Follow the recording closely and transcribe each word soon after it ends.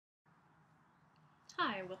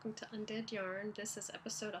Hi, welcome to Undead Yarn. This is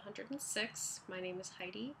episode 106. My name is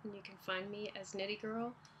Heidi, and you can find me as Knitty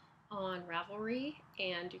Girl on Ravelry,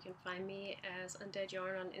 and you can find me as Undead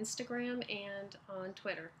Yarn on Instagram and on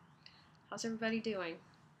Twitter. How's everybody doing?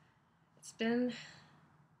 It's been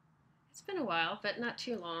a while, but not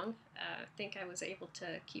too long. I think I was able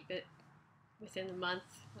to keep it within a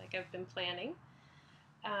month, like I've been planning.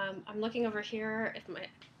 I'm looking over here. If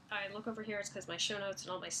I look over here, it's because my show notes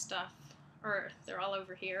and all my stuff, or they're all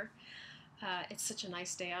over here. It's such a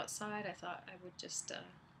nice day outside. I thought I would just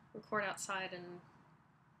record outside and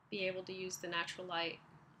be able to use the natural light.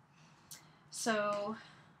 So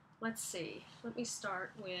let's see. Let me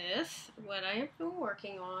start with what I have been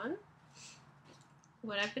working on.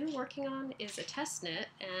 What I've been working on is a test knit,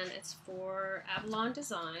 and it's for Avalon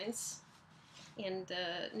Designs. And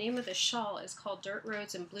the name of the shawl is called Dirt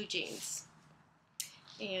Roads and Blue Jeans.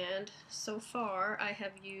 And so far I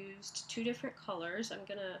have used two different colors.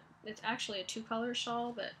 It's actually a two-color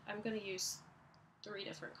shawl, but I'm gonna use three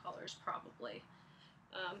different colors probably.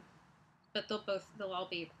 But they'll all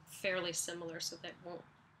be fairly similar, so that won't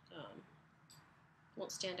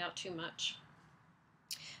stand out too much.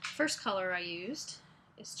 First color I used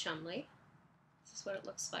is Chumley. This is what it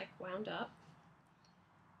looks like wound up.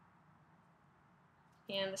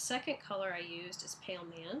 And the second color I used is Pale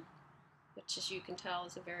Man, which, as you can tell,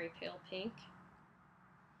 is a very pale pink.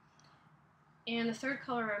 And the third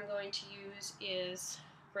color I'm going to use is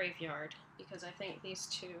Graveyard, because I think these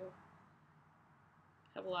two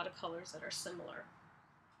have a lot of colors that are similar.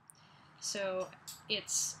 So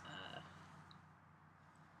it's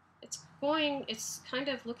kind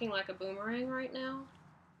of looking like a boomerang right now,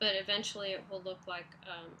 but eventually it will look like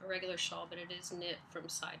a regular shawl, but it is knit from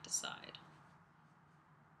side to side.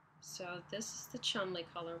 So this is the Chumley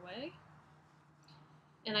colorway.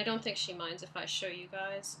 And I don't think she minds if I show you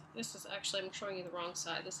guys. This is actually, I'm showing you the wrong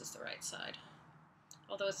side. This is the right side.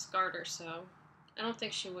 Although it's garter, so I don't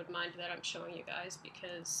think she would mind that I'm showing you guys,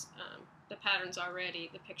 because the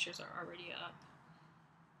pictures are already up.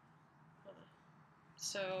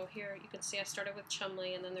 So here you can see I started with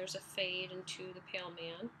Chumley, and then there's a fade into the Pale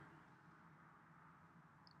Man.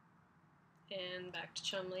 And back to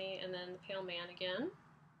Chumley, and then the Pale Man again.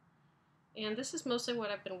 And this is mostly what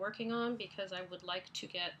I've been working on, because I would like to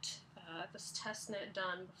get this test knit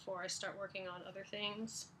done before I start working on other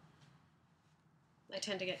things. I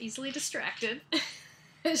tend to get easily distracted,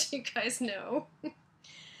 as you guys know.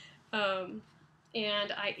 And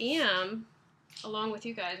I am, along with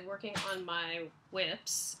you guys, working on my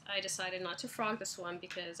whips. I decided not to frog this one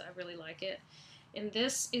because I really like it. And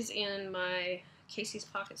this is in my Casey's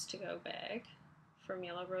Pockets to Go bag from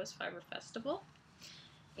Yellow Rose Fiber Festival.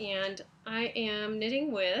 And I am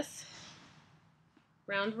knitting with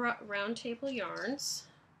Round Table Yarns,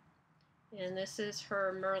 and this is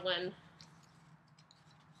her Merlin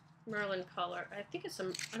color. I think it's I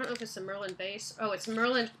don't know if it's a Merlin base. Oh, it's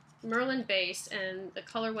Merlin base, and the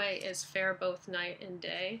colorway is Fair Both Night and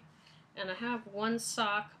Day. And I have one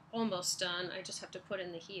sock almost done. I just have to put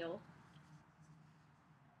in the heel.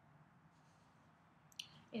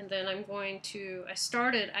 And then I'm going to, I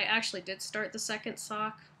actually did start the second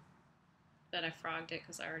sock, but I frogged it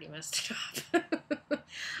because I already messed it up.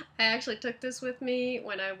 I actually took this with me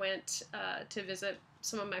when I went to visit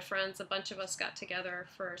some of my friends. A bunch of us got together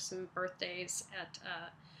for some birthdays at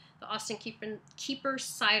the Austin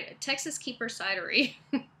Texas Keeper Cidery.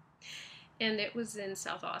 And it was in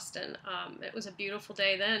South Austin. It was a beautiful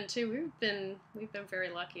day then too. We've been very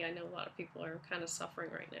lucky. I know a lot of people are kind of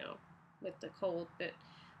suffering right now with the cold, but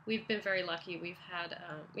we've been very lucky. We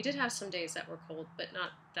did have some days that were cold, but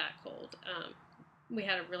not that cold. We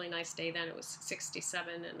had a really nice day then. It was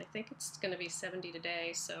 67, and I think it's going to be 70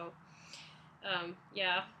 today. So,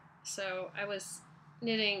 yeah. So I was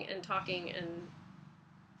knitting and talking, and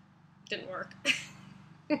didn't work.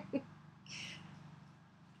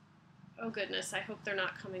 Oh goodness! I hope they're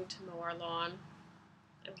not coming to mow our lawn.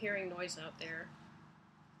 I'm hearing noise out there,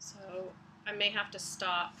 so I may have to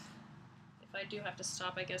stop. If I do have to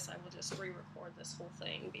stop, I guess I will just re-record this whole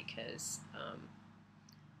thing, because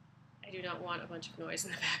I do not want a bunch of noise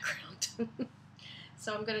in the background.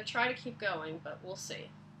 So I'm going to try to keep going, but we'll see.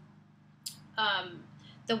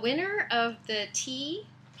 The winner of the tea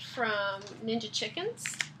from Ninja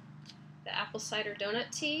Chickens, the apple cider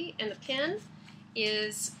donut tea, and the pin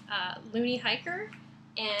is Looney Hiker,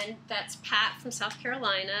 and that's Pat from South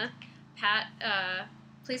Carolina. Pat,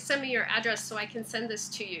 please send me your address so I can send this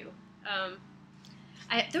to you.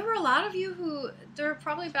 There were a lot of you there were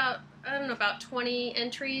probably about 20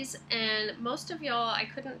 entries, and most of y'all, I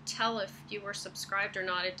couldn't tell if you were subscribed or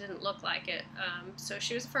not. It didn't look like it. So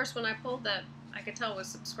she was the first one I pulled that I could tell was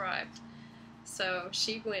subscribed. So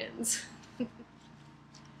she wins. And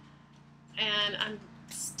I'm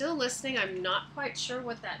still listening. I'm not quite sure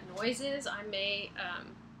what that noise is. I may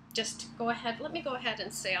just let me go ahead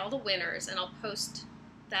and say all the winners, and I'll post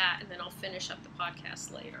that, and then I'll finish up the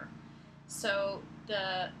podcast later. So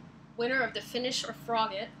the winner of the Finish or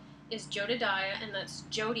Frog It is Jodidiah, and that's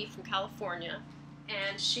Jody from California.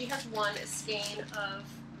 And she has won a skein of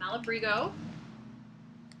Malabrigo.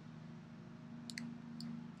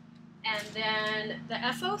 And then the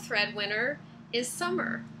FO thread winner is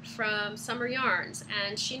Summer from Summer Yarns,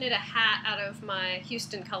 and she knit a hat out of my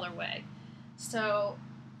Houston colorway. So,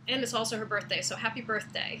 and it's also her birthday, so happy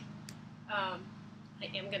birthday. I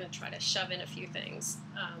am going to try to shove in a few things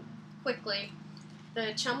quickly.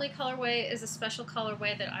 The Chumley colorway is a special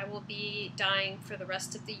colorway that I will be dyeing for the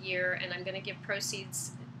rest of the year, and I'm going to give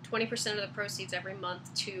proceeds, 20% of the proceeds every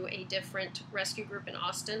month, to a different rescue group in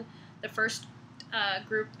Austin. The first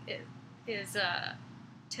group is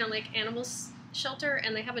Town Lake Animals Shelter,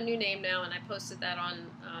 and they have a new name now, and I posted that on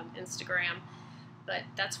Instagram. But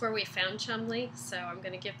that's where we found Chumley, so I'm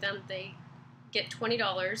going to give them, they get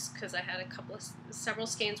 $20 because I had several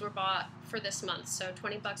skeins were bought for this month, so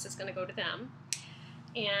 $20 is going to go to them.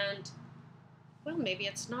 And, well, maybe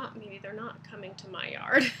it's not, maybe they're not coming to my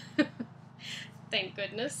yard. Thank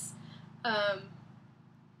goodness.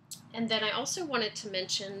 And then I also wanted to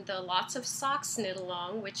mention the Lots of Socks Knit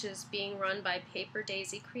Along, which is being run by Paper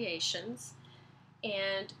Daisy Creations,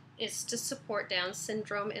 and it's to support Down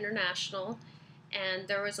Syndrome International. And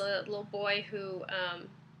there was a little boy who,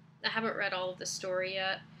 I haven't read all of the story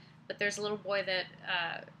yet, but there's a little boy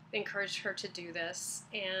that encouraged her to do this.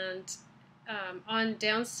 And on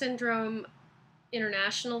Down Syndrome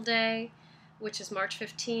International Day, which is March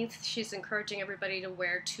 15th, she's encouraging everybody to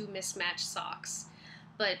wear 2 mismatched socks.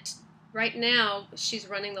 But right now, she's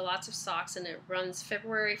running the Lots of Socks, and it runs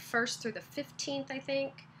February 1st through the 15th, I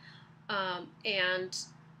think. And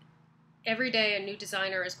every day a new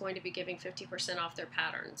designer is going to be giving 50% off their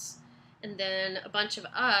patterns. And then a bunch of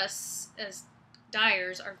us, as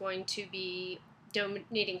dyers, are going to be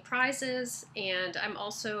donating prizes, and I'm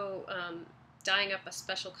also dyeing up a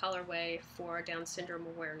special colorway for Down syndrome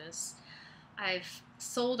awareness. I've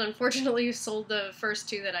unfortunately sold the first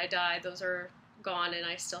 2 that I dyed. Those are gone, and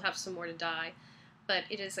I still have some more to dye. But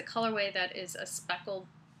it is a colorway that is a speckle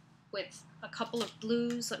with a couple of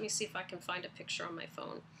blues. Let me see if I can find a picture on my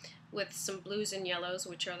phone. With some blues and yellows,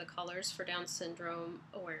 which are the colors for Down syndrome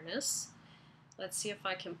awareness. Let's see if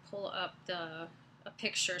I can pull up a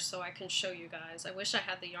picture so I can show you guys. I wish I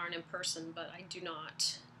had the yarn in person, but I do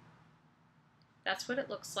not. That's what it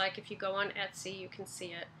looks like. If you go on Etsy, you can see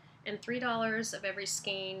it. And $3 of every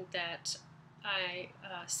skein that I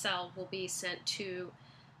sell will be sent to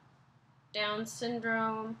Down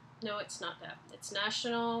syndrome. No, it's not that. It's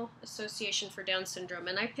National Association for Down Syndrome.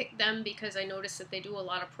 And I picked them because I noticed that they do a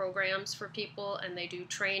lot of programs for people, and they do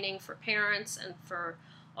training for parents and for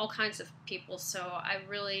all kinds of people. So I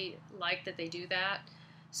really like that they do that.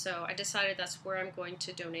 So I decided that's where I'm going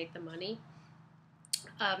to donate the money.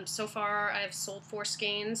 So far, I've sold 4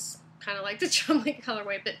 skeins, kind of like the Chumley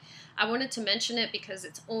colorway, but I wanted to mention it because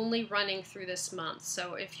it's only running through this month.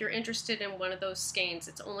 So if you're interested in one of those skeins,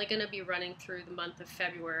 it's only going to be running through the month of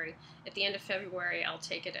February. At the end of February, I'll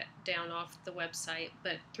take it down off the website,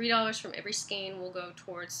 but $3 from every skein will go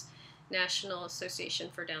towards National Association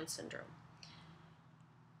for Down Syndrome.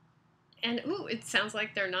 And ooh, it sounds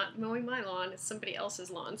like they're not mowing my lawn, it's somebody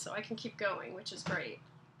else's lawn, so I can keep going, which is great.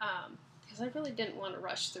 Because I really didn't want to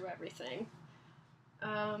rush through everything.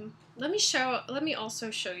 Let me also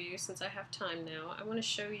show you, since I have time now, I want to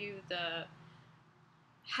show you the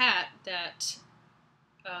hat that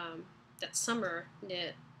that Summer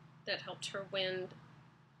knit that helped her win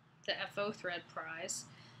the FO thread prize.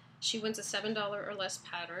 She wins a $7 or less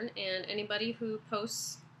pattern, and anybody who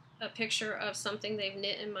posts a picture of something they've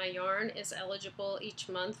knit in my yarn is eligible each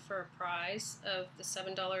month for a prize of the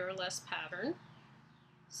 $7 or less pattern.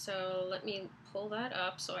 So let me pull that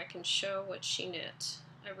up so I can show what she knit.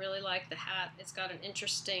 I really like the hat. It's got an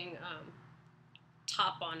interesting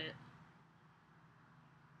top on it.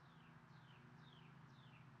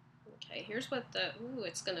 Okay, here's what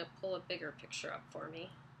it's going to pull a bigger picture up for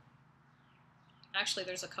me. Actually,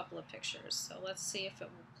 there's a couple of pictures, so let's see if it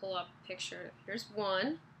will pull up a picture. Here's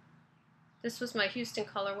one. This was my Houston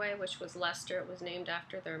colorway, which was Lester. It was named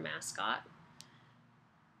after their mascot.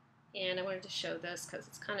 And I wanted to show this because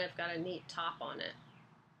it's kind of got a neat top on it.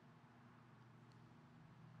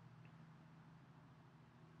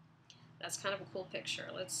 That's kind of a cool picture.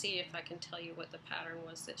 Let's see if I can tell you what the pattern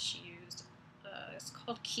was that she used. It's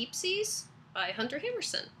called Keepsies by Hunter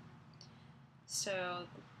Hammerson. So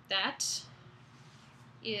that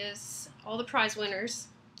is all the prize winners.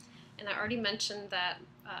 And I already mentioned that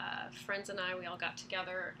friends and I, we all got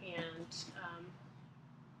together and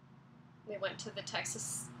we went to the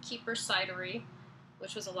Texas Keeper Cidery,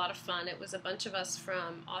 which was a lot of fun. It was a bunch of us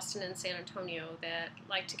from Austin and San Antonio that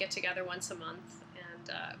like to get together once a month, and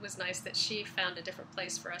it was nice that she found a different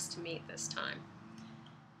place for us to meet this time.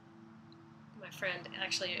 My friend,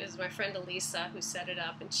 actually, it was my friend Elisa who set it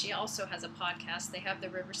up, and she also has a podcast. They have the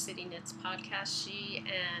River City Knits podcast. She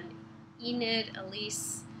and Enid,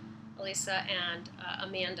 Elisa, and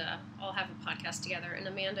Amanda all have a podcast together, and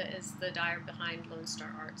Amanda is the dyer behind Lone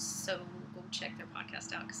Star Arts, so go check their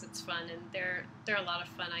podcast out because it's fun, and they're a lot of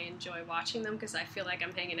fun. I enjoy watching them because I feel like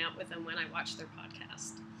I'm hanging out with them when I watch their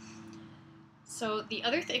podcast. So the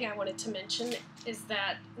other thing I wanted to mention is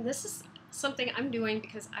that this is something I'm doing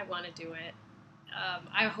because I want to do it.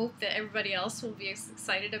 I hope that everybody else will be as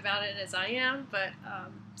excited about it as I am, but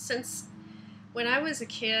since when I was a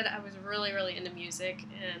kid, I was really, really into music,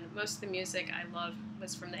 and most of the music I loved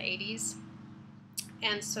was from the 80s.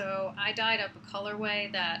 And so I dyed up a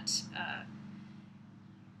colorway that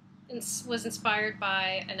was inspired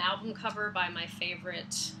by an album cover by my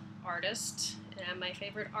favorite artist. And my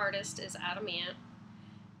favorite artist is Adam Ant.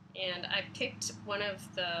 And I picked one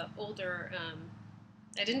of the older,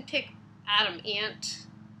 I didn't pick Adam Ant,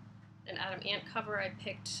 an Adam Ant cover. I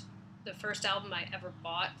picked the first album I ever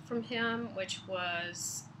bought from him, which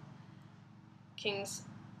was Kings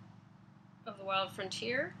of the Wild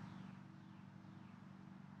Frontier.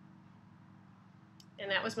 And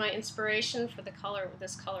that was my inspiration for the color,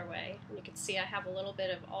 this colorway. And you can see I have a little bit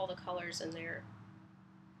of all the colors in there.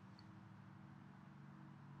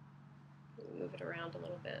 Move it around a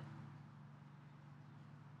little bit.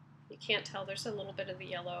 You can't tell, there's a little bit of the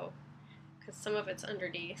yellow because some of it's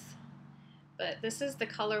underneath. But this is the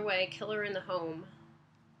colorway Killer in the Home,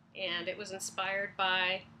 and it was inspired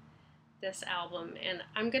by this album. And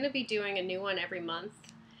I'm going to be doing a new one every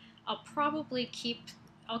month. I'll probably keep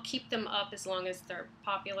them up as long as they're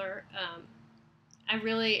popular. I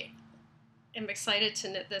really am excited to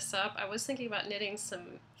knit this up. I was thinking about knitting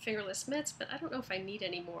some fingerless mitts, but I don't know if I need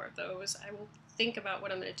any more of those. I will think about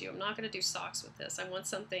what I'm going to do. I'm not going to do socks with this. I want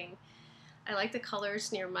something, I like the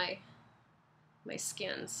colors near my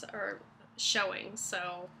skins are showing,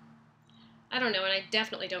 so I don't know, and I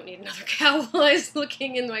definitely don't need another cowl. I was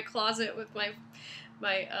looking in my closet with my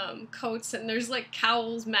coats, and there's like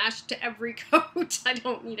cowls matched to every coat. I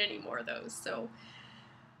don't need any more of those, so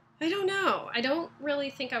I don't know. I don't really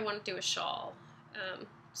think I want to do a shawl,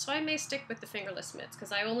 so I may stick with the fingerless mitts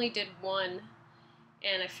because I only did one,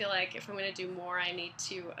 and I feel like if I'm going to do more, I need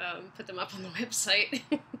to put them up on the website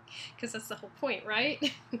because that's the whole point,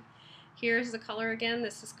 right? Here's the color again.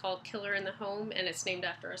 This is called Killer in the Home, and it's named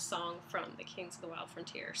after a song from the Kings of the Wild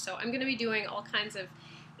Frontier. So I'm going to be doing all kinds of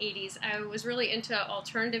 80s. I was really into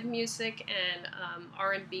alternative music and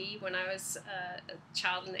R&B when I was a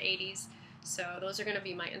child in the 80s, so those are going to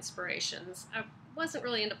be my inspirations. I wasn't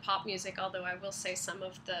really into pop music, although I will say some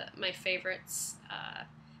of my favorites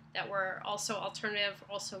that were also alternative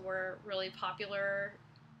also were really popular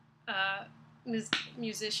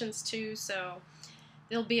musicians too, so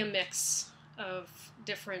there'll be a mix of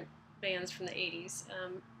different bands from the 80s.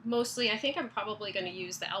 Mostly, I think I'm probably going to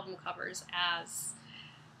use the album covers as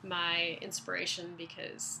my inspiration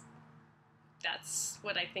because that's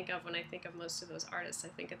what I think of when I think of most of those artists. I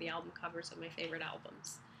think of the album covers of my favorite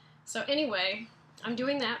albums. So anyway, I'm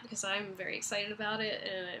doing that because I'm very excited about it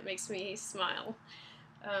and it makes me smile.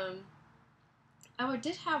 I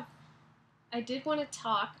did want to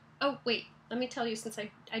talk, oh wait, let me tell you, since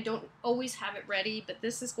I don't always have it ready, but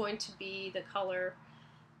this is going to be the color.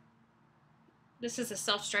 This is a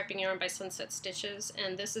self-striping yarn by Sunset Stitches,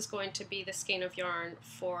 and this is going to be the skein of yarn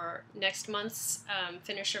for next month's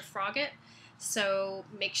Finisher Frogget. So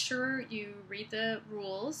make sure you read the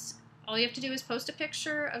rules. All you have to do is post a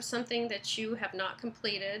picture of something that you have not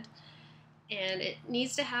completed, and it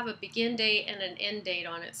needs to have a begin date and an end date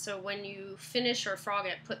on it. So when you finish or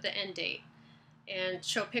frogget, put the end date. And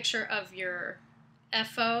show a picture of your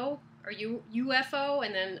FO or UFO,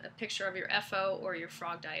 and then a picture of your FO or your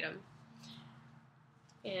frogged item.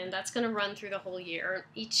 And that's going to run through the whole year.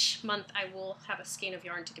 Each month I will have a skein of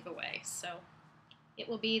yarn to give away. So it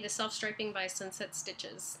will be the self-striping by Sunset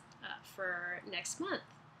Stitches for next month.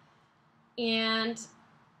 And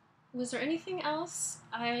was there anything else?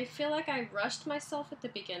 I feel like I rushed myself at the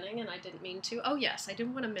beginning and I didn't mean to. Oh yes, I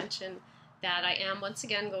did want to mention that I am once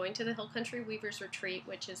again going to the Hill Country Weavers Retreat,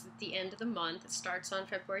 which is at the end of the month. It starts on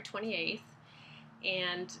February 28th,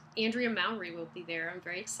 and Andrea Mowry will be there. I'm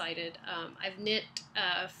very excited. I've knit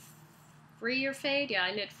free or fade. Yeah,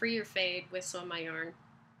 I knit free or fade with some of my yarn.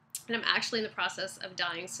 And I'm actually in the process of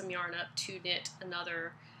dyeing some yarn up to knit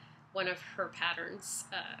another one of her patterns.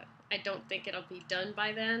 I don't think it'll be done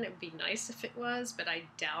by then. It would be nice if it was, but I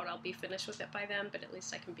doubt I'll be finished with it by then, but at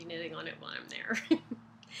least I can be knitting on it while I'm there.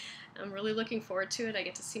 I'm really looking forward to it. I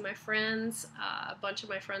get to see my friends. A bunch of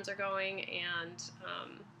my friends are going, and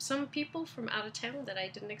some people from out of town that I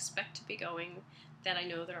didn't expect to be going, that I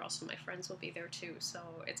know they're also my friends, will be there too. So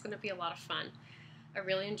it's going to be a lot of fun. I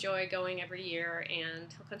really enjoy going every year,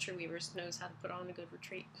 and Hill Country Weavers knows how to put on a good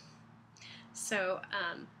retreat. So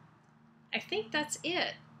I think that's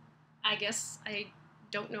it. I guess I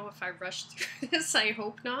don't know if I rushed through this. I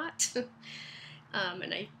hope not.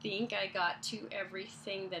 And I think I got to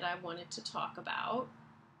everything that I wanted to talk about.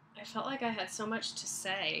 I felt like I had so much to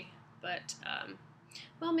say, but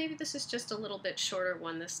well, maybe this is just a little bit shorter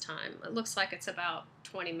one this time. It looks like it's about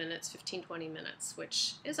 20 minutes, 15-20 minutes,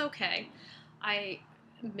 which is okay. I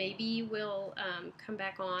maybe will come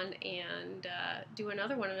back on and do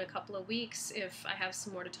another one in a couple of weeks if I have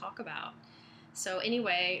some more to talk about. So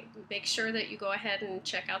anyway, make sure that you go ahead and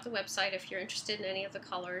check out the website if you're interested in any of the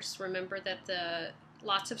colors. Remember that the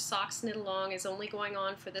Lots of Socks Knit Along is only going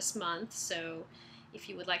on for this month, so if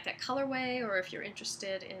you would like that colorway, or if you're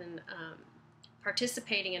interested in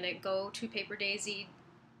participating in it, go to Paper Daisy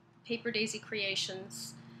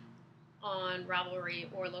Creations on Ravelry,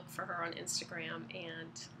 or look for her on Instagram,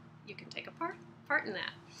 and you can take a part in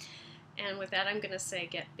that. And with that, I'm going to say,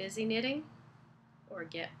 get busy knitting or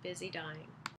get busy dyeing.